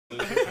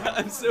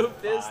I'm so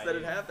pissed that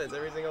it happens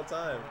every single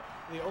time.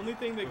 The only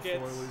thing that Before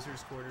gets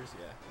losers quarters,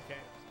 yeah. okay.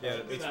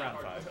 Yeah, it's round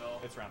 5.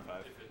 It's round 5.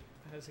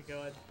 How's it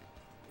going?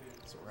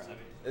 So we're at it.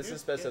 This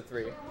is best of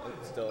 3.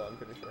 Still, I'm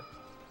pretty sure.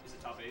 Is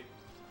it top 8?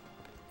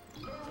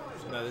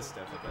 No, this is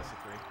definitely best of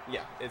 3.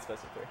 Yeah, it's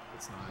best of 3.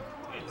 It's not.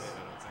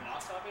 It's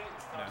not top 8?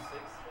 It's top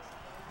 6?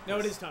 No,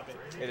 it is top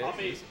 8. It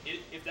Top is.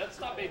 8. If that's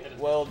top 8, then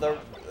it's Well, the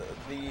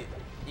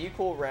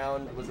equal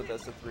round was a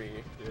best of 3.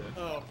 Yeah.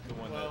 Oh, The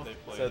one well, that they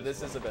played. So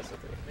this is a best of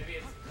 3. maybe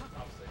it's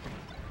top 6.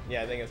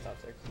 Yeah, I think it's top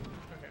 6.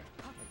 okay.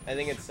 I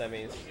think it's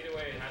semis. Either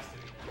way, it has to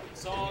be. We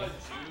saw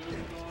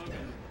June going,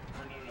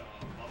 or no,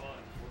 Bubba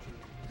and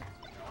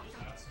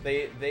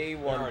Fortune. They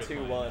won 2-1. June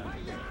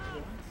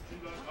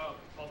going,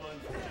 Bubba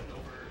and Fortune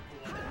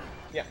over Cool.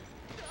 Yeah.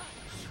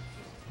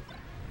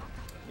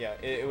 Yeah,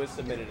 it was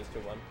submitted as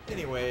 2-1.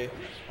 Anyway,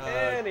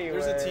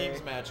 there's a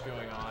teams match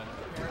going on.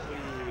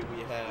 Apparently,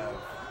 we have.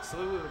 So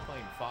we were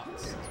playing Fox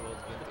as well as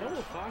Vintage.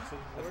 Double Fox is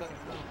I thought, working.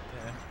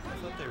 yeah, I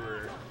thought they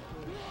were.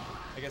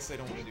 I guess they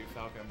don't want to do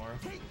Falcon tomorrow.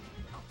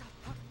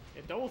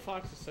 Yeah, Double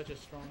Fox is such a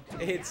strong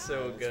team. It's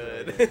so Yeah,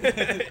 good.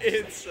 it's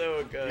It's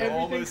so good. Everything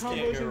almost can't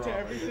combos go into wrong.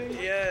 everything.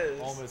 Yes.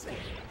 Almost.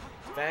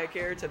 Back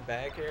air to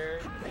back air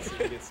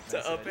Gets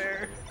to up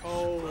air.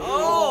 Oh.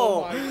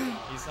 Oh! my God.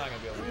 He's not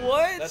gonna be able to. Get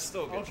What? It. That's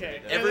still a good. Okay.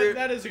 trade. Yeah, Every-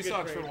 that is a Two good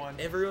stocks trade. for 1.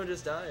 Everyone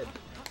just died.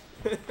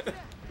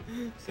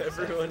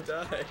 Everyone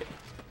died.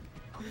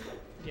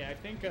 Yeah, I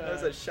think. That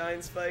was a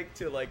shine spike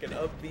to like an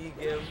up B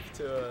gimp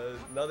to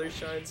another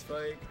shine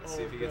spike. Let's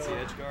see if he gets the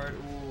edge guard.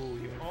 Ooh,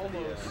 he went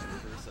Almost. for the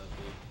reverse up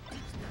B.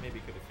 Maybe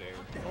could have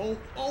fared.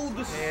 Oh,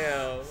 the.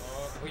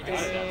 Damn. We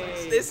got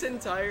it. This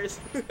entire.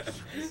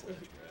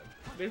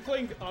 They're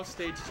playing off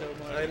stage so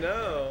much. I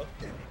know.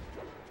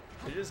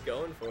 They're just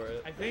going for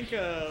it. I think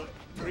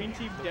Green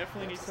Team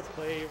definitely needs to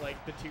play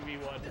like the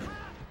 2v1.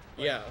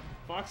 Yeah.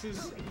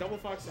 Double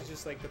Fox is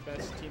just like the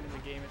best team in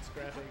the game at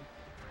scrapping.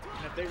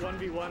 And if they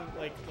 1v1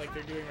 like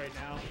they're doing right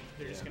now,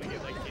 they're just gonna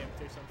get like gimped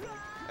or something.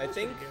 I It's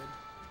think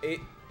pretty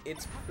good.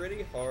 it's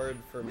pretty hard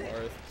for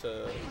Marth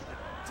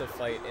to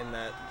fight in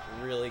that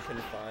really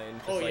confined,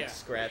 just Oh, like yeah.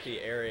 scrappy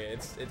area.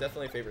 It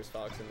definitely favors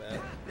Fox in that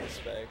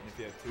respect. And if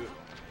you have 2 of them.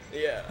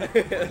 Yeah.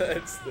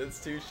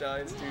 that's 2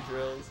 shines, 2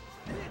 drills.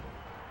 Okay.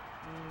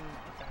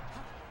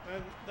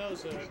 That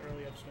was an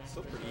early up smash.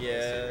 Still pretty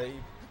Yeah, he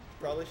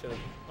probably should have.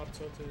 Up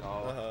tilted.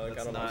 Oh, got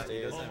that's him on not. He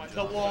stage. doesn't Oh my- have the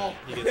jump wall. back.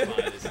 He gets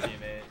behind his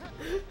teammate.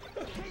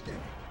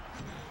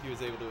 He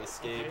was able to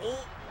escape.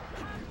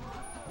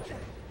 Okay.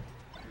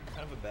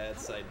 Kind of a bad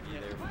side B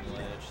there from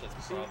Ledge.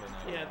 That's See, probably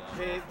not. yeah,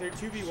 good enough. they're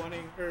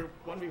 2v1ing or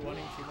 1v1ing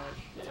too much.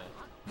 Yeah.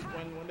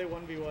 When they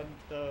 1v1,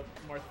 the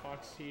Marth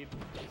Fox seed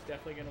is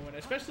definitely gonna win,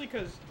 especially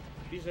because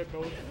these are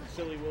both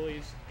Sillie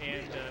Willies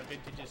and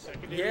Vintage's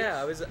secondaries. Yeah,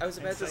 I was and about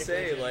to Cypher's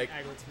say and like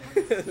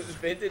Aglet's mains.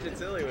 Vintage and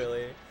Silly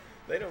Willy,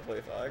 they don't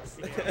play Fox.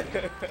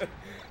 Yeah.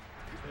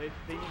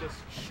 They need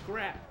a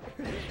scrap.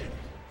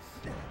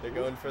 They're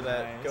going for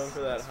that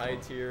Nice. high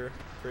tier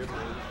privilege.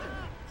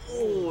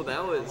 Oh,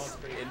 that was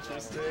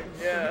interesting.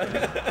 Yeah. He's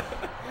been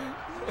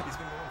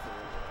going for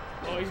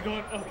it. Oh, he's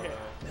going. Okay.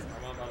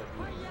 I'm not about to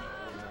do it.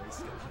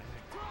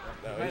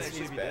 No, Might he's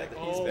actually be back. dead.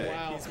 He's Oh, back.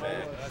 wow. He's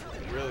back.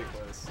 That's really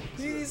close.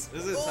 He's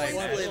This is a tight almost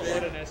match. with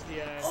What it. an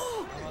SDI.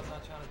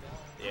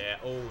 Yeah.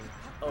 Oh.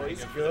 Oh,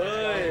 he's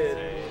good.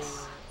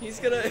 Nice. He's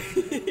gonna.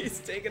 He's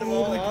taking them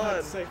Oh all my God,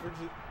 on. Cypher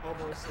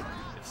almost.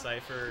 If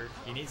Cypher,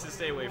 he needs to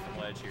stay away from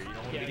ledge here. You don't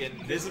want to Yeah, be getting.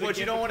 this This is is the what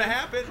you gift don't of want to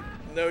happen.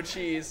 No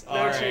cheese. No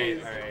All right. cheese.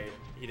 All right.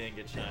 He didn't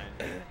get shine.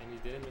 And you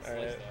didn't miss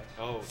Alright. slice dash.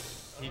 Oh.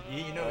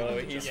 You know. Oh,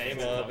 he- he's yeah, he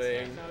was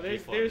flubbing. close. No, He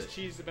there's flubbed it.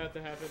 cheese about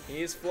to happen.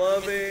 He's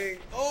flubbing.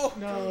 Oh.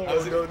 No. I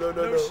was No, no, no,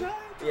 no no. shine.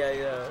 Yeah,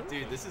 yeah.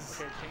 Dude, this is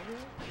Okay,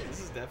 Tango?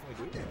 this is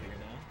definitely good here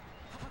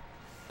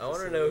now. I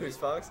want to know whose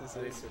Fox this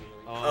is.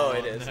 Oh, Oh,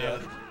 it is. no. Yeah.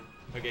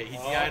 Okay, he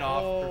DI'd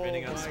off, Oh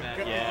preventing us my smash.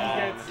 God.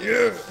 Yeah. He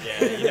gets-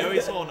 Yeah, you know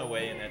he's holding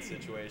away in that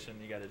situation.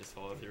 You gotta just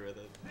follow through with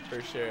it.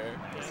 For sure.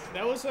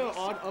 That was an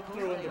odd up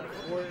throw in the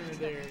corner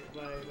there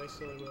by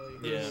Sillie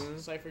Willie. Yeah.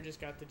 Cypher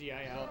just got the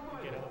DI out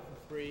and get out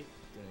for free.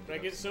 But I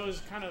guess so it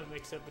was kind of a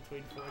mix up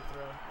between forward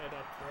throw and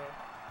up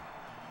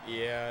throw.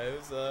 Yeah, it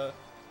was that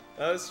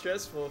was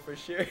stressful for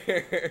sure.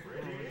 Oh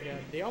my God.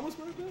 They almost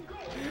broke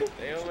that?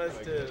 They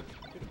almost did.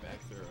 Could have back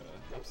through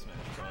up smash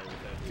probably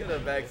with that. Could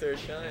have back there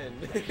shine.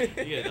 He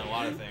could have done a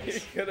lot of things. He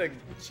could have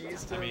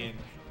cheesed him. I mean,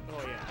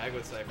 Oh yeah.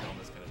 Aglet Cypher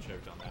almost kind of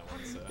choked on that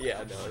one. So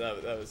yeah, no,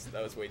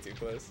 that was way too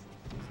close.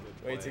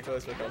 Good Way play. too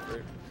close for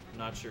comfort. I'm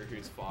not sure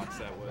whose Fox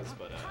that was,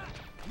 but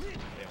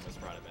they almost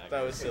brought it back.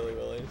 That was Silly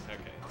Willy's.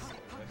 Okay.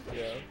 So,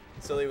 Yeah.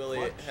 Silly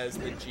Willy has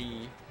the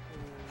G.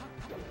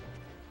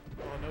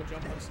 Oh, no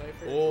jump on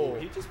Cypher. Oh.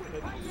 he just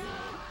went up.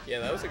 Yeah,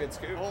 that was a good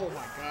scoop. Oh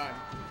my God.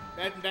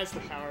 That's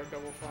the power of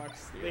Double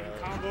Fox. They can Yeah.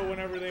 combo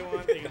whenever they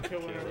want. They can kill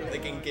whenever they They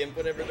can want. gimp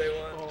whatever they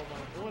Oh want.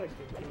 my, what a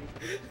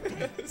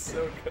good team.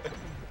 So good.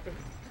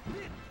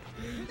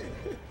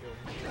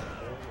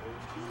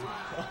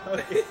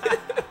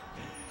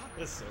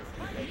 That's so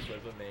funny. That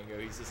clip of Mango,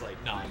 he's just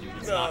like, nah, dude,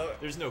 it's No. not.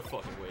 There's no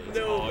fucking way. It's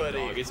Nobody.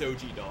 Og Dog. It's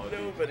OG Dog.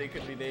 Dude. Nobody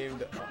could be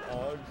named Og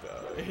Dog.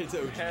 It's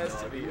OG It has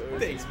Dog. to be OG.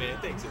 Thanks, man.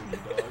 Thanks, OG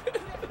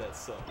Dog. That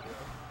sucked.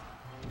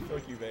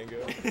 Fuck you, Mango.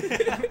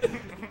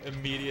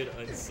 Immediate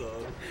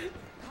unsub.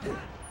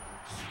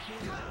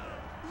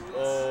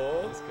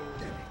 Oh. Let's go.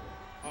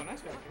 Oh, nice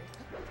back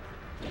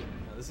here.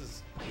 No, this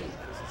is the state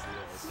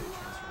transformation.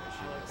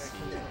 You'll see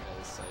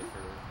as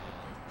Cypher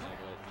and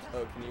Maglet.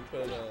 Oh, can you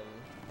put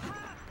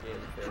game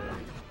for?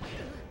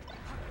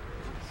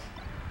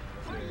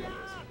 There it is.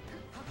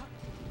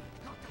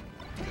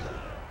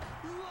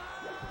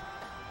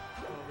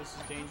 Oh, this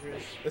is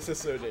dangerous. This is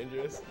so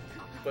dangerous,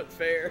 but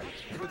fair.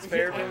 It's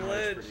fair from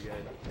Ledge. Pretty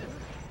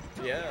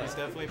good. Yeah. He's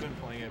definitely been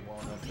playing it well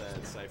enough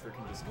that Cypher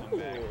can just come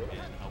back Ooh.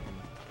 and help him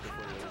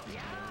before the other team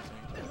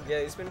can do anything.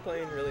 Yeah, he's been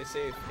playing really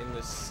safe in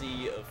the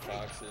sea of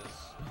foxes.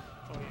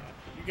 Oh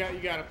yeah, you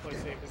gotta play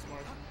safe as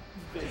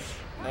Martin.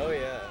 Oh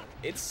yeah,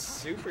 it's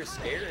super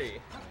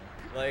scary.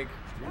 Like,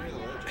 If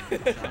you're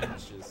near the ledge,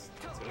 it's just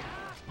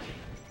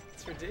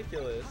it's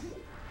ridiculous.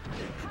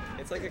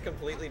 It's like a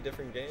completely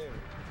different game.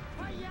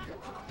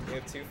 You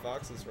have two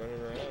foxes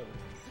running around.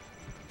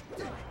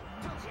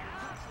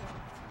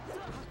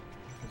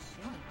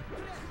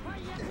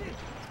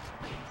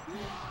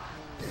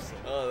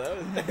 Oh,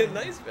 that was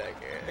nice back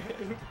air.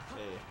 Hey,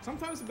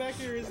 Sometimes the back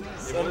air is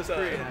nice. it was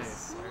pretty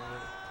Sometimes.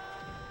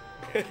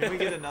 nice. Can we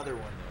get another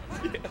one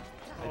though? Yeah.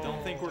 I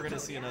don't think we're gonna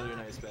see another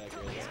nice back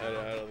air. This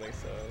I don't think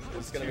so.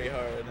 It's gonna be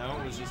hard. That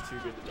one was just too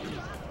good to be.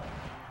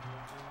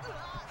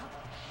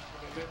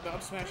 The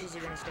up smashes are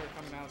gonna start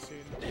coming out soon.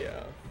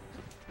 Yeah.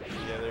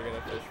 Yeah, they're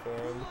gonna fish for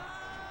him.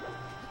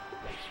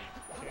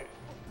 Okay.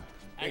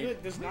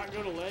 Aglet does not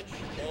go to ledge.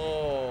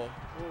 Oh,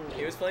 Ooh.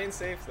 he was playing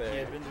safe Yeah,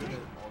 there. I've been doing it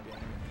all game.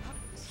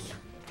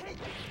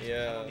 I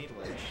Yeah. don't need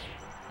ledge.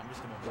 I'm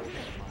just gonna hold it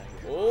in my.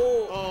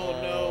 Oh,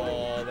 Oh,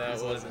 no. Oh, that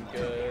He's wasn't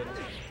letting that good.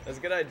 That's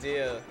a good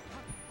idea.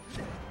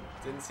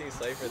 Didn't see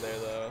Cypher there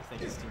though. I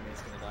think his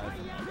teammate's gonna die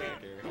from that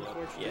back air. Yep.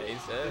 Unfortunately. Yeah,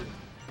 he's dead.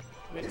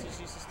 Vintage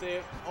used to stay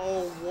up.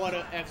 Oh, what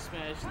a F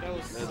smash. That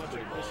was That's such a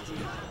pretty risky.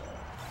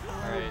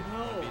 ballsy. Alright,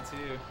 no.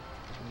 1v2.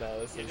 No,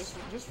 this Yeah, is.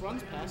 just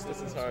runs past This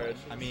them is and hard.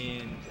 smashes. I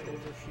mean,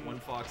 Overshoot. one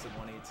fox at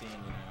 118, you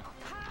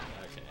know.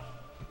 Okay.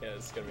 Yeah,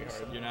 this is gonna be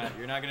hard.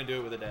 You're not gonna do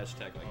it with a dash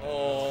tech like that.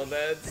 Oh,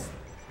 that's.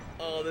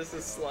 Oh, this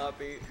is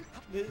sloppy.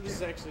 This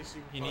is actually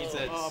super. He needs oh,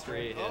 that oh,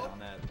 straight hit oh. on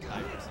that 5%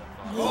 fox.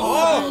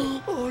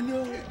 Oh! Oh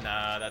no!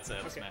 Nah, that's a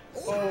Okay. smash.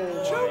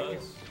 Oh, Choke.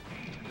 nice.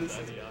 This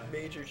is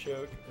major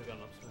choke.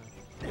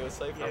 Yo,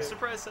 Cypher. I'm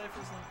surprised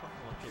Cypher's not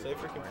playing well.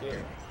 Cypher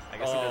computer. I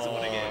guess he doesn't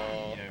want to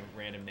get,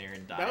 random there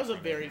and die. That was a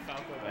from very it.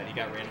 Falco. But he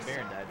got random there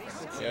and died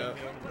from it.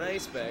 Yeah.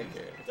 Nice back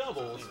here.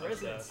 Doubles,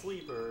 resident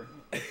sleeper.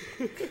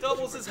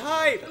 Doubles is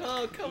hype!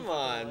 Oh, come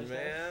on,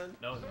 man.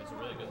 No, it's a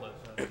really good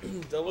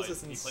left. Doubles Like,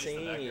 is he placed the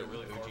back insane. here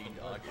really far OG from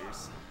the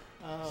Doggers.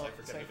 Oh,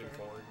 Cypher kept moving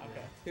forward.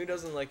 Okay. Who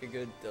doesn't like a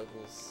good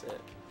doubles set?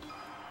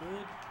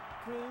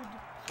 Good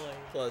play.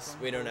 Plus,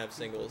 from we don't both have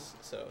singles,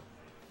 so.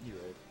 You're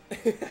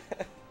right.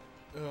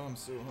 Oh, I'm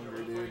so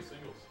hungry, Three dude.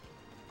 singles.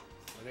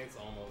 I think it's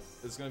almost.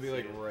 It's gonna be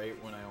like right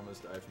when I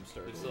almost die from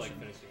Star It's Wars. like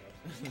finishing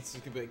up. It's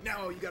gonna be like,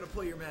 no, you gotta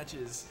play your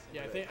matches.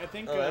 Yeah, I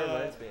think. Oh, that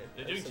reminds me.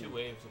 They're doing 2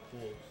 waves of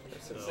pools.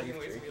 some So second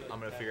wave. I'm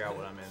gonna figure out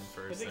what I'm in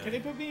first. Can they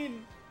put me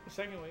in the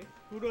second wave?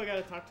 Who do I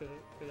gotta talk to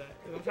for that?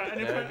 'Cause I'm trying.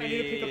 I That'd need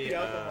to pick up be, the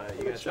alcohol.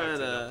 you gotta Trying talk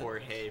to to- the poor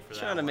Hay for that.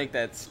 Trying to one. make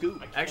that scoop.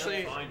 I can't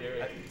Actually, find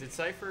Eric. did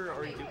Cypher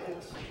already do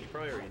pools? He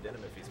probably already did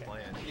them if he's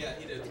playing. Yeah,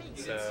 he did.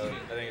 So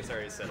I think it's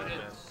already set up. Then.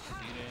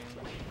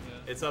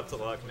 It's up to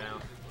luck now.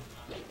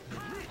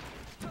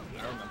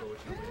 I don't remember which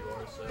number you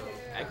are, so.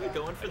 Actually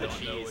going for I the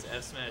don't know cheese. which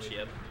F smash,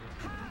 yep.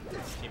 His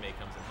teammate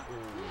comes in.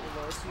 Ooh.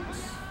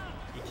 Larsuits.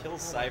 He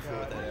kills Oh my Cypher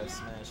with God. that F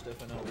smash.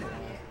 Definitely.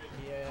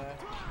 Yeah.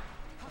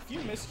 A few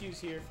miscues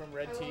here from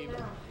red team.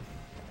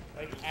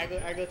 Like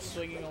Aglet's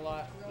swinging a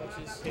lot,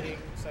 which is hitting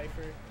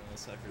Cypher.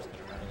 Cypher's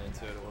gonna run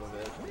into it a little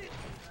bit.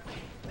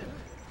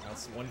 Now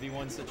it's a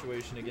 1v1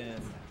 situation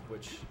again,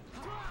 which.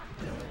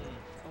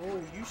 Oh,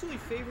 usually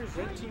favors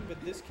red team, but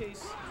this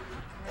case.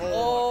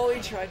 Oh,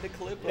 he tried to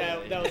clip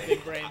him. That was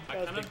big brain. I That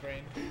was kinda- big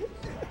brain.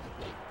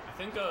 I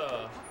think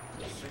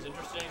it's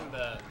interesting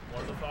that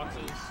one of the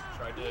foxes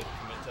tried to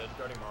commit to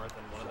guarding Marth,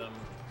 and one of them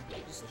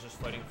was just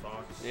fighting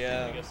Fox.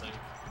 Yeah. I'm guessing.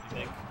 You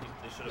think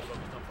they should have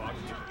focused on Fox?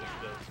 You think they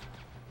should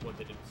have? What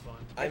they did was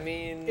fine. I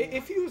mean,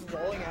 If he was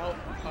walling out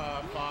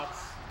Fox,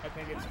 I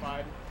think it's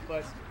fine.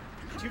 But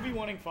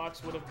 2v1ing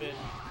Fox would have been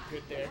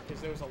good there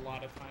because there was a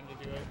lot of time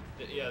to do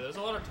it. Yeah, there's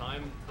a lot of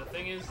time. The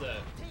thing is that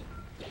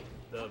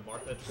the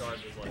Marth edge guard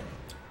is like,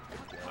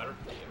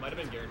 it might have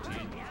been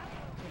guaranteed.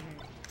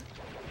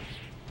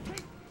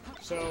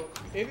 So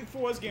if it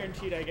was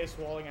guaranteed, I guess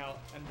walling out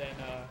and then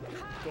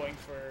going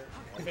for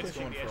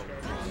finishing going the edge for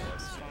a guard wall, is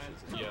yes.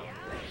 fine. Yeah.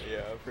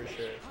 yeah, for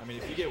sure. I mean,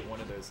 if you get one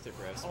of those tip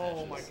ref smashes,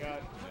 Oh my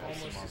God,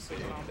 almost some the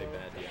same off combo they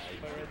bad DI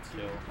by red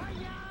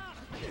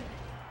kill. team.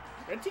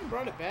 Red team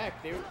brought it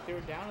back. They were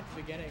down at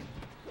the beginning.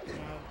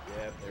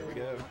 Yeah, there we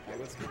go. Hey,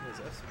 let's get those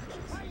F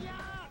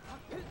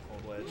smashes.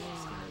 Hold wedge.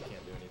 Steamer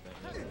can't do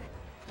anything.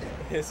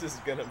 This is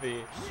gonna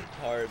be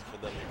hard for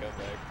them to come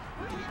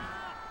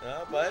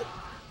back. But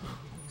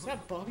Is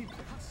that Bobby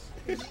Prince?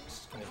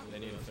 They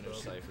need to finish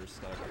Cypher's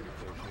stock pretty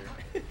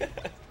quick here.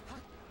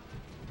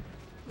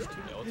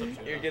 What's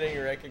up, you're getting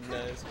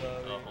recognized, Bobby.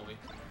 Oh, homie.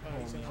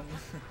 Oh, he's in.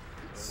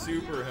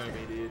 Super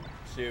homie, dude.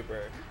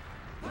 Super.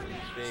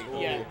 Big.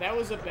 Yeah, that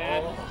was a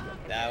bad.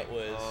 That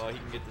was. Oh, he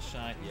can get the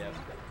shine. Yep.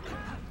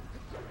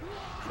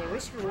 The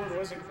risk reward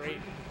wasn't great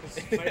because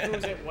Cypher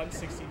was at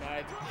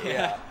 169.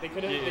 Yeah. They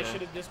could have. They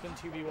should have just been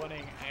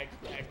 2v1ing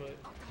Aglet.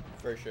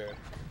 For sure.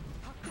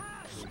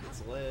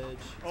 It's ledge.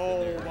 He's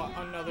Oh, been there.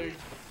 another.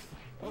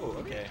 Oh,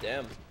 okay.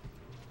 Damn.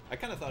 I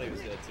kind of thought he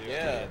was dead too.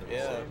 Yeah,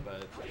 yeah.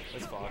 But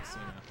it's Fox,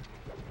 you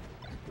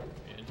know.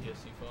 And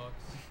TSC Fox.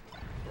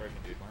 Broken,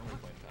 dude. Why aren't we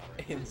playing Power?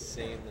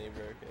 Insanely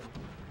broken.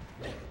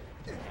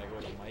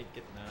 Aglet might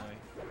get no.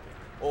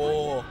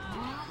 Oh.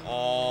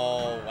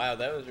 Oh, wow,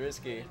 that was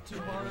risky. Too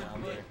hard,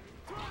 Down but there.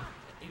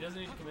 he doesn't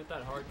need to commit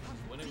that hard because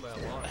he's winning by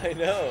a lot. I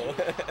know.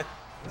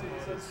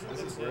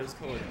 This is rose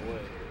colored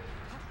wood.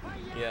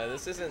 Yeah,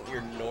 this isn't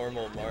your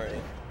normal Martin.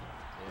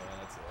 Yeah,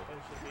 that's it. That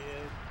should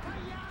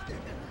be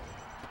it.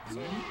 So,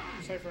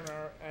 Cypher and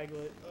our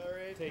Aglet.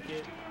 Alright. Take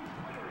it.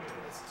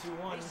 It's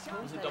 2-1.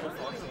 It was a double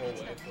Fox the whole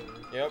way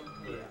for Yep.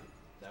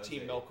 That was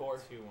Team it. Melkor.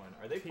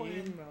 2-1. Are they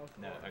playing? Team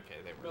Malcolm. No, okay,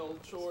 they were.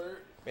 Melchor.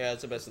 Yeah,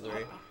 it's a best of 3.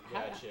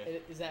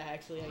 Gotcha. Is that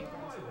actually how you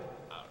pronounce it?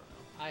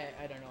 I don't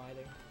know. I don't know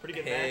either. Pretty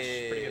good Hey.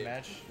 match. Pretty good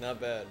match. Not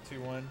bad.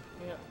 2-1.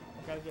 Yeah,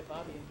 I gotta get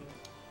Bobby in here.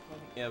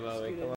 Yeah, Bobby, come on.